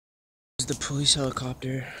The police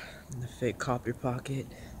helicopter in the fake copter pocket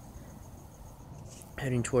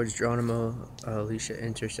heading towards Geronimo Alicia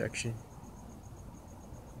intersection.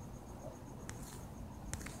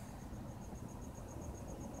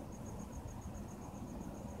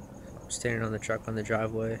 I'm standing on the truck on the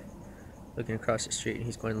driveway looking across the street, and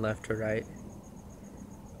he's going left to right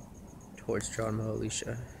towards Geronimo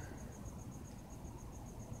Alicia.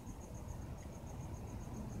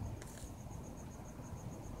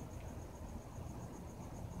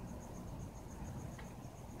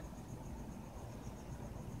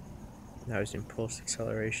 Now he's doing pulse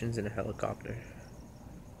accelerations in a helicopter.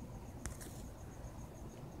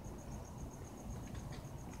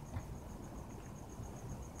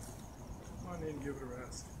 I need to give it a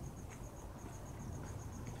rest.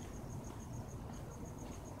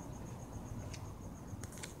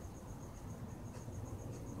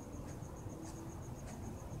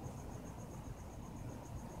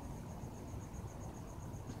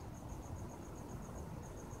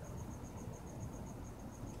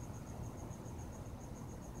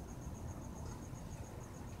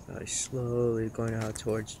 Now he's slowly going out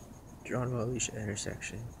towards Geronimo Alicia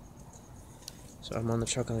intersection. So I'm on the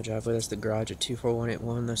truck on the driveway. That's the garage at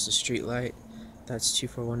 24181. That's the street light. That's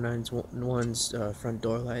 24191's front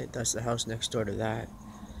door light. That's the house next door to that.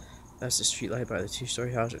 That's the street light by the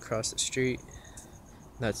two-story house across the street.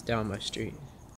 That's down my street.